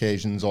special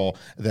occasions, or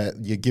that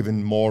you're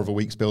given more of a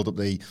week's build-up.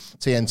 The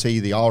TNT,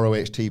 the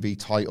ROH TV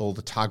title,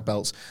 the tag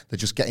belts, they're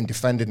just getting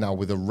defended now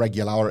with a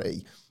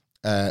regularity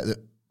that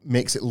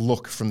makes it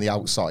look from the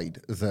outside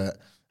that,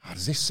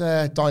 does this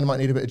Dynamite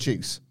need a bit of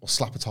juice? Or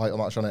slap a title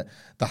match on it?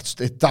 That's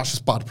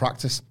just bad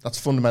practice. That's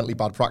fundamentally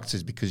bad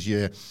practice, because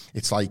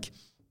it's like,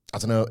 I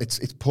don't know,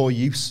 it's poor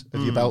use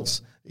of your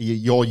belts.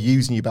 You're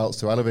using your belts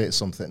to elevate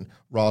something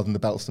rather than the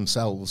belts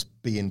themselves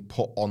being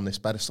put on this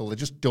pedestal. They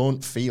just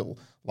don't feel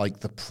like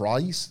the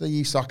prize they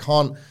used to. I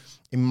can't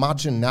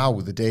imagine now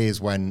the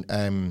days when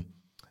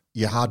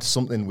you had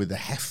something with the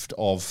heft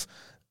of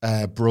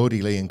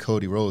Brody Lee and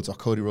Cody Rhodes, or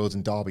Cody Rhodes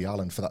and Darby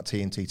Allin for that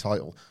TNT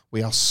title.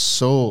 We are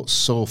so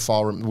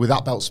far, with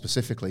that belt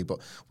specifically, but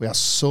we are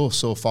so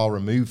far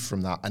removed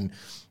from that. And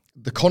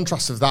the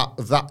contrast of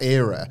that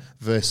era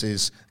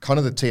versus kind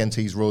of the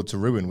TNT's road to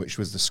ruin, which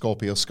was the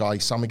Scorpio Sky,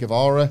 Sammy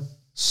Guevara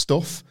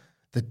stuff,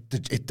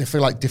 they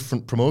feel like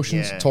different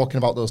promotions talking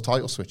about those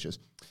title switches.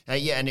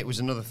 Yeah, and it was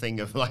another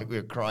thing of like we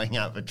were crying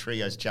out for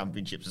trios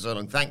championships for so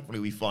long. Thankfully,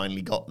 we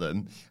finally got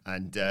them,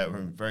 and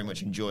we're very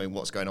much enjoying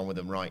what's going on with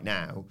them right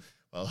now.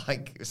 Well,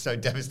 like, it was so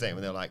devastating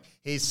when they're like,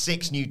 here's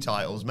 6 new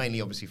titles,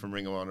 mainly obviously from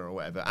Ring of Honor or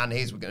whatever, and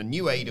here's a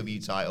new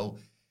AEW title,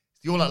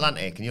 the All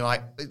Atlantic, and you're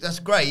like, that's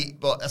great,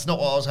 but that's not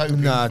what I was hoping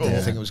for. No, I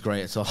didn't think it was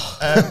great at all.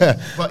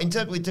 But in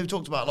terms, we've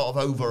talked about a lot of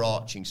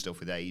overarching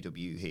stuff with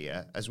AEW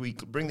here. As we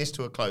bring this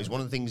to a close,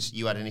 one of the things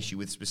you had an issue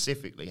with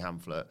specifically,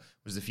 Hamflet,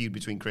 was the feud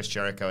between Chris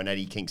Jericho and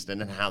Eddie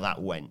Kingston and how that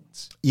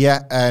went. Yeah,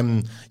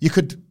 you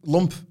could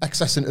lump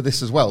excess into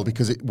this as well,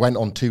 because it went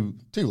on too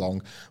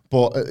long,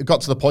 but it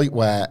got to the point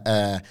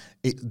where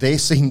they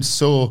seemed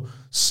so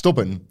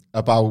stubborn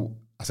about,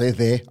 I say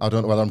they, I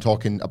don't know whether I'm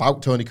talking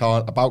about Tony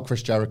Khan, about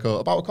Chris Jericho,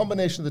 about a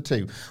combination of the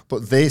two,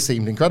 but they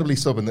seemed incredibly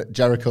stubborn that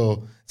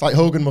Jericho, it's like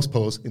Hogan must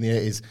pose in the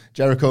 80s,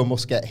 Jericho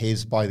must get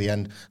his by the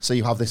end. So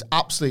you have this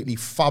absolutely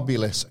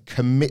fabulous,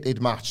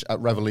 committed match at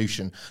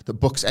Revolution that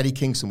books Eddie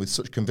Kingston with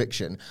such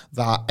conviction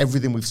that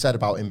everything we've said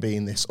about him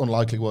being this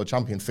unlikely world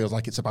champion feels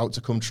like it's about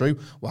to come true.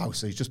 Wow,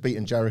 so he's just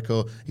beaten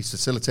Jericho, he's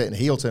facilitating a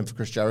heel turn for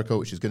Chris Jericho,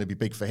 which is going to be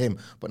big for him,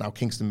 but now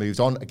Kingston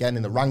moves on. Again,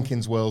 in the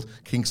rankings world,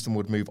 Kingston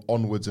would move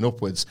onwards and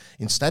upwards.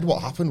 Instead,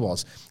 what happened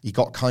was he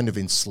got kind of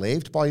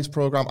enslaved by his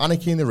program.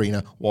 Anarchy in the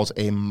Arena was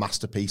a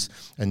masterpiece,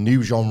 a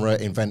new genre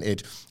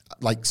invented,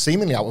 like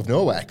seemingly out of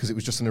nowhere, because it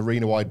was just an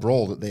arena-wide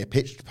brawl that they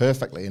pitched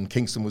perfectly, and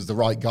Kingston was the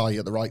right guy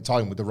at the right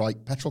time with the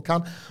right petrol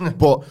can.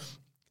 But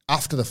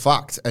after the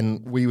fact,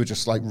 and we were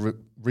just like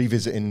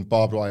revisiting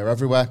Barbed Wire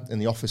Everywhere in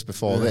the office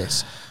before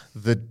this,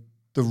 the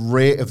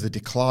rate of the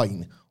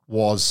decline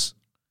was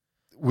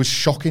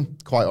shocking,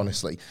 quite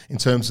honestly, in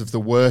terms of the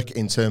work,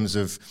 in terms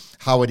of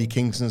how Eddie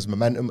Kingston's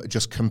momentum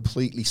just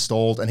completely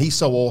stalled. And he's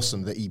so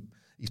awesome that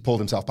he's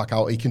pulled himself back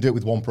out. He can do it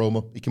with one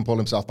promo. He can pull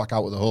himself back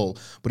out of the hole,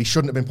 but he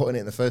shouldn't have been putting it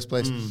in the first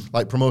place.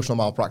 Like promotional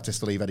malpractice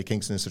to leave Eddie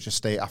Kingston in such a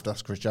state after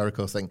that Chris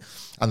Jericho thing.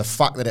 And the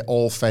fact that it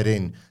all fed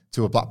in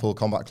to a Blackpool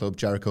Combat Club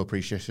Jericho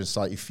Appreciation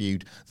Society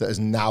feud that has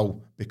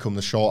now become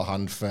the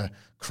shorthand for,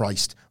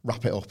 Christ,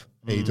 wrap it up,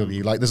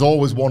 AEW. Like, there's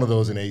always one of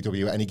those in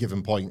AEW at any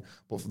given point,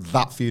 but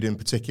that feud in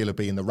particular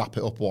being the wrap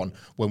it up one,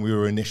 when we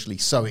were initially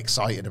so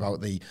excited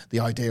about the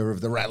idea of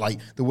the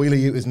Wheeler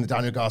Utahs and the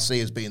Daniel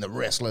Garcias being the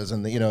wrestlers,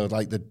 and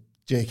the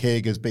Jake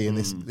Hager's being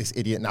this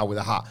idiot now with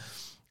a hat,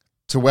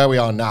 to where we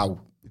are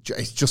now.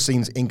 It just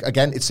seems,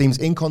 it seems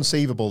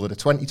inconceivable that a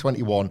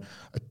 2021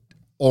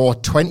 or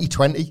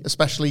 2020,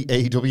 especially,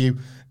 AEW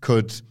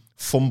could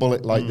fumble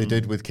it like they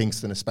did with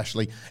Kingston,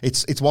 especially.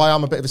 It's why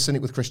I'm a bit of a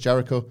cynic with Chris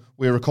Jericho.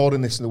 We're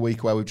recording this in the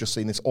week where we've just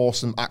seen this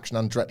awesome Action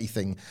Andretti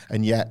thing,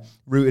 and yet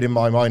rooted in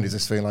my mind is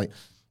this feeling like,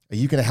 are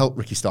you going to help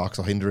Ricky Starks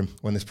or hinder him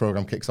when this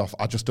program kicks off?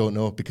 I just don't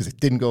know, because it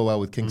didn't go well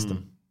with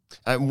Kingston.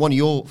 One of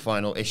your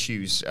final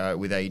issues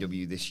with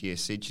AEW this year,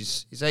 Sid,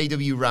 is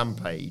AEW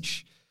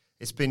Rampage.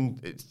 It's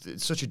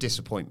such a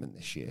disappointment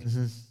this year.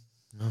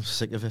 I'm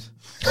sick of it.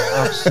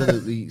 I'm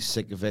absolutely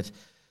sick of it.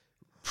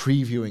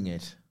 Previewing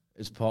it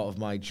is part of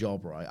my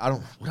job, right?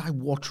 Would I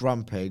watch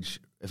Rampage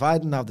if I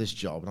didn't have this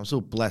job? And I'm so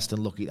blessed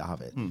and lucky to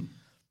have it. And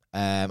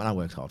I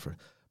worked hard for it.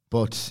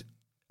 But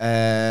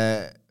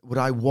would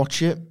I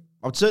watch it?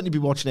 I would certainly be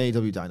watching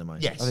AEW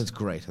Dynamite. Yes. I think it's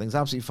great. I think it's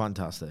absolutely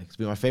fantastic. It's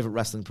been my favorite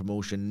wrestling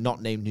promotion, not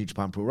named New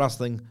Japan Pro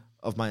Wrestling,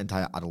 of my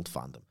entire adult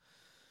fandom.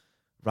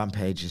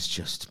 Rampage is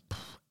just,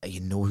 you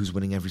know who's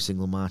winning every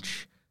single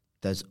match.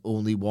 There's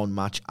only one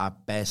match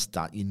at best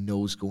that you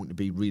know is going to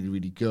be really,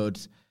 really good.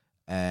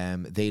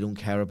 They don't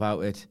care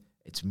about it.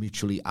 It's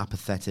mutually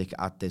apathetic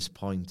at this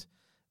point.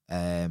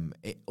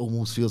 It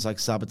almost feels like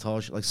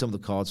sabotage. Like some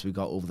of the cards we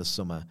got over the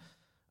summer,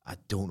 I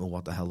don't know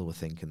what the hell they were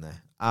thinking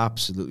there.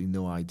 Absolutely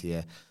no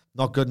idea.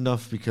 Not good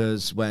enough,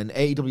 because when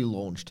AEW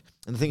launched,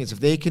 and the thing is,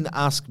 if they can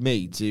ask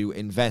me to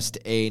invest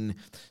in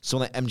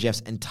someone like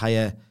MJF's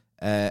entire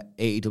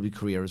AEW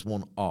career as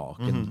one arc,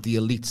 and the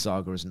Elite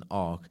Saga as an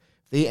arc,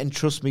 they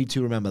entrust me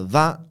to remember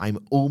that, I'm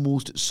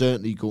almost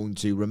certainly going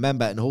to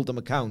remember and hold them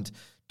account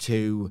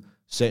to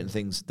certain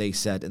things they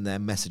said in their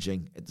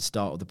messaging at the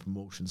start of the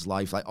promotion's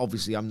life. Like,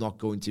 obviously, I'm not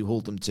going to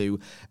hold them to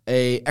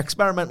a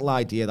experimental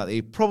idea that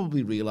they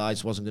probably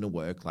realized wasn't going to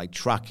work, like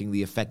tracking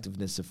the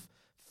effectiveness of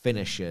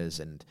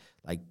finishers and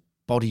like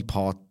body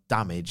part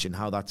damage and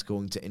how that's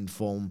going to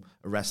inform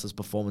a wrestler's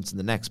performance in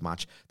the next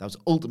match. That was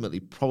ultimately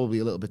probably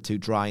a little bit too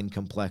dry and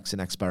complex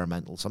and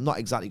experimental. So I'm not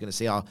exactly going to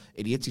say, oh,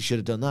 idiots, you should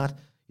have done that.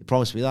 You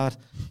promised me that.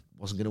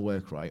 Wasn't going to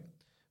work right.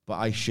 But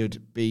I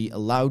should be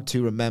allowed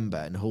to remember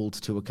and hold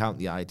to account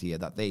the idea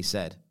that they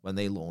said when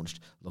they launched,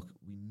 look,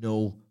 we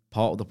know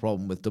part of the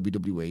problem with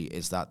WWE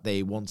is that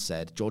they once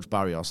said, George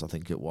Barrios, I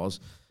think it was,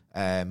 but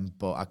I'm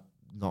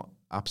not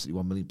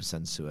absolutely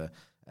 1,000,000%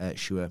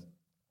 sure.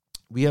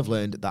 We have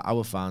learned that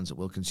our fans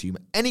will consume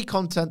any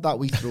content that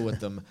we throw at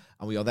them,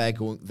 and we are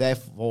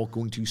therefore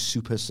going to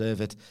super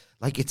serve it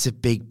like it's a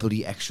big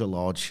bloody extra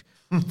large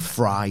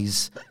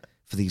fries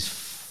for these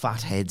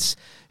fat heads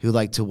who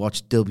like to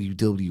watch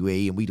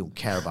WWE, and we don't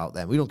care about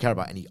them. We don't care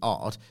about any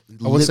art.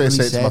 I would say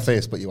it to my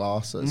face, but you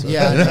are. So.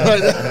 Yeah,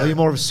 I know, you're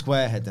more of a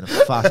square head than a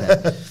fat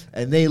head.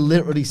 And they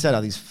literally said,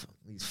 oh, these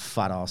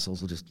fat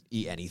arseholes will just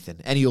eat anything.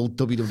 Any old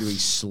WWE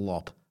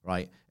slop,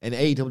 right? And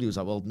AEW was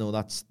like, well, no,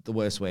 that's the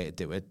worst way to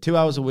do it. 2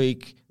 hours a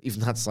week, even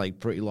that's like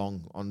pretty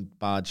long on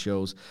bad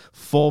shows.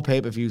 4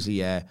 pay-per-views a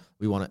year.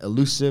 We want it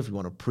elusive. We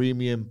want a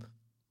premium.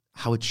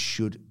 How it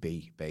should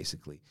be,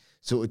 basically.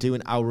 So we're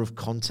doing an hour of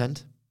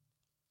content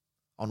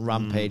on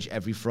Rampage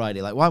every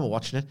Friday. Like, why am I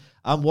watching it?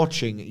 I'm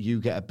watching you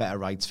get a better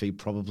rights feed,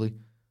 probably.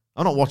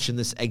 I'm not watching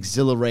this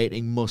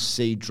exhilarating,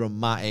 must-see,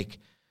 dramatic,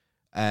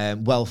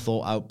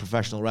 well-thought-out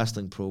professional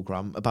wrestling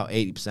program about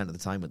 80% of the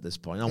time at this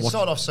point. It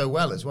started off so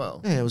well as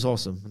well. Yeah, it was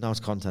awesome. Now it's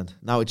content.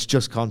 Now it's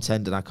just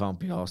content, and I can't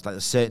be arsed. Like,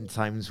 there's certain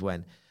times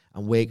when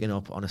I'm waking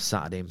up on a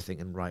Saturday, I'm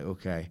thinking, right,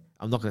 okay,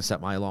 I'm not going to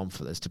set my alarm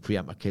for this to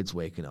preempt my kids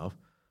waking up.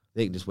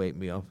 They can just wake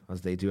me up,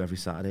 as they do every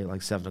Saturday,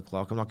 like 7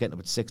 o'clock. I'm not getting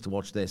up at 6 to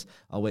watch this.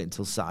 I'll wait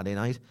until Saturday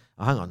night.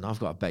 Oh, hang on, I've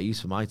got a better use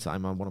for my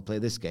time. I want to play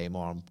this game,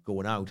 or I'm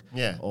going out,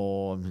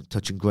 or I'm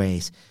touching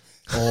grace,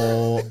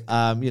 or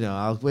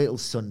I'll wait till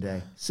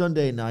Sunday.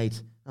 Sunday night,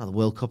 the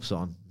World Cup's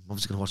on. I'm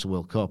just going to watch the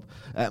World Cup.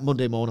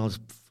 Monday morning, I'll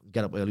just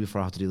get up early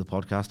before I have to do the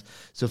podcast.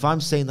 So if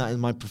I'm saying that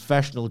in my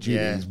professional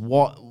duties,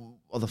 what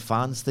are the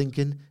fans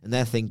thinking? And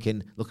they're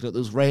thinking, looking at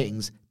those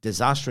ratings,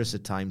 disastrous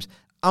at times,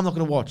 I'm not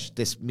going to watch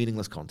this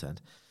meaningless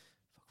content.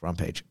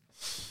 Rampage.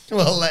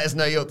 Well, let us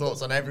know your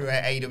thoughts on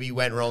everywhere AEW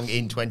went wrong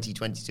in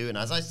 2022. And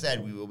as I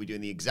said, we will be doing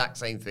the exact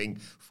same thing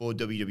for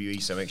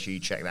WWE, so make sure you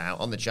check that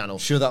out on the channel.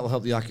 Sure, that will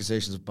help the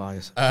accusations of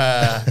bias.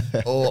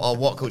 Or on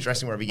What Culture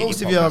Wrestling, wherever you get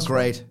Most your of you are podcasts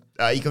great.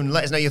 from. You can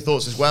let us know your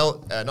thoughts as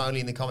well, not only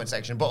in the comment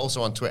section, but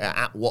also on Twitter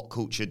at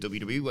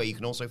WhatCultureWW, where you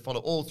can also follow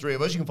all three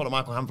of us. You can follow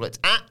Michael Hamflett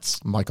at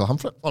Michael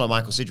Hamflett. Follow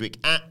Michael Sidgwick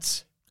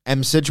at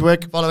M.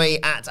 Sidgwick. Follow me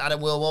at Adam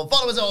Wilborn.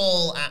 Follow us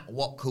all at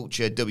What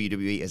Culture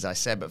WWE, as I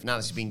said. But for now,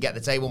 this has been Get the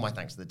Table. My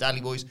thanks to the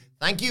Dudley Boys.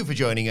 Thank you for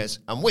joining us,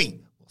 and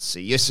we will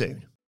see you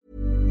soon.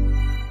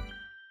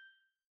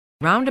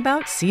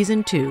 Roundabout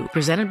Season 2,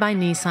 presented by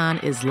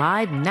Nissan, is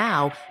live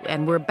now,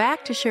 and we're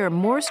back to share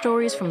more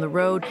stories from the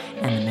road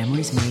and the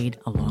memories made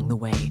along the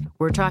way.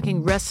 We're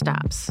talking rest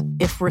stops.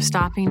 If we're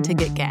stopping to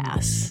get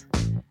gas,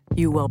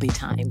 you will be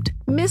timed.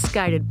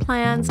 Misguided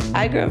plans.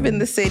 I grew up in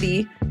the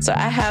city, so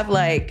I have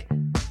a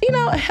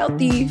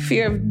healthy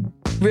fear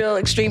of real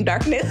extreme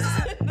darkness.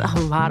 A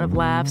lot of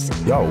laughs.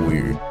 Y'all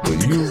weird,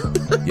 but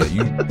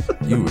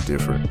you were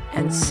different.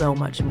 And so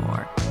much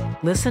more.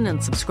 Listen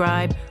and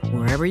subscribe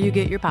wherever you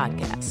get your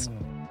podcasts.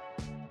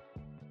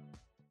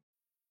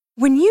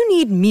 When you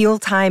need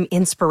mealtime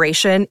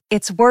inspiration,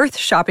 it's worth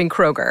shopping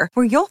Kroger,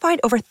 where you'll find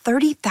over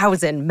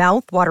 30,000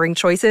 mouth-watering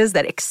choices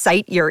that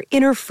excite your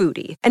inner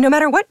foodie. And no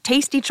matter what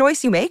tasty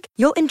choice you make,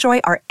 you'll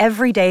enjoy our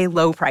everyday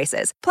low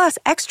prices, plus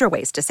extra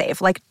ways to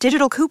save, like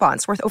digital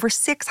coupons worth over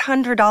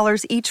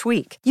 $600 each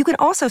week. You can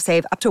also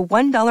save up to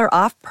 $1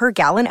 off per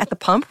gallon at the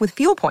pump with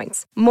fuel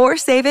points. More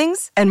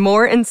savings and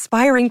more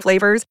inspiring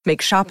flavors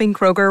make shopping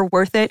Kroger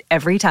worth it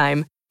every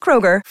time.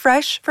 Kroger,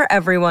 fresh for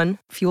everyone.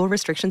 Fuel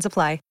restrictions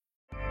apply.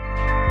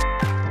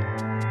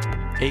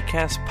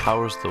 Acast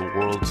powers the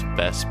world's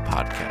best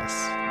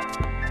podcasts.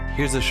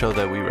 Here's a show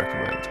that we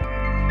recommend.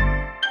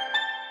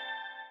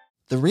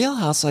 The Real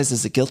Housewives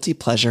is a guilty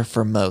pleasure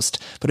for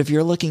most, but if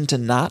you're looking to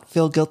not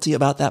feel guilty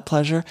about that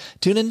pleasure,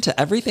 tune in to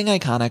Everything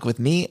Iconic with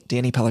me,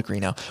 Danny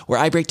Pellegrino, where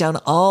I break down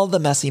all the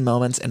messy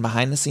moments and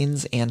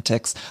behind-the-scenes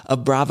antics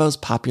of Bravo's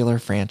popular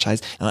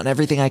franchise. And on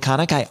Everything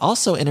Iconic, I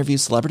also interview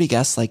celebrity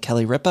guests like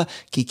Kelly Ripa,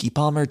 Keke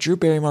Palmer, Drew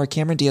Barrymore,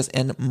 Cameron Diaz,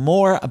 and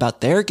more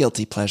about their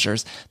guilty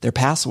pleasures, their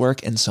past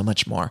work, and so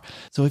much more.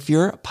 So if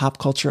you're pop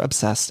culture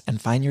obsessed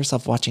and find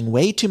yourself watching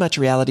way too much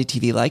reality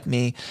TV like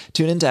me,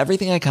 tune into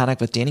Everything Iconic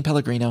with Danny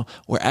Pellegrino,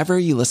 wherever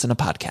you listen to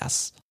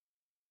podcasts.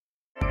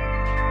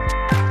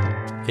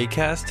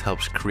 Acast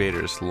helps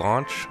creators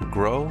launch,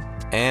 grow,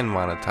 and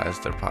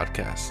monetize their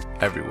podcasts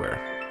everywhere.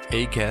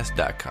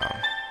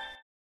 Acast.com.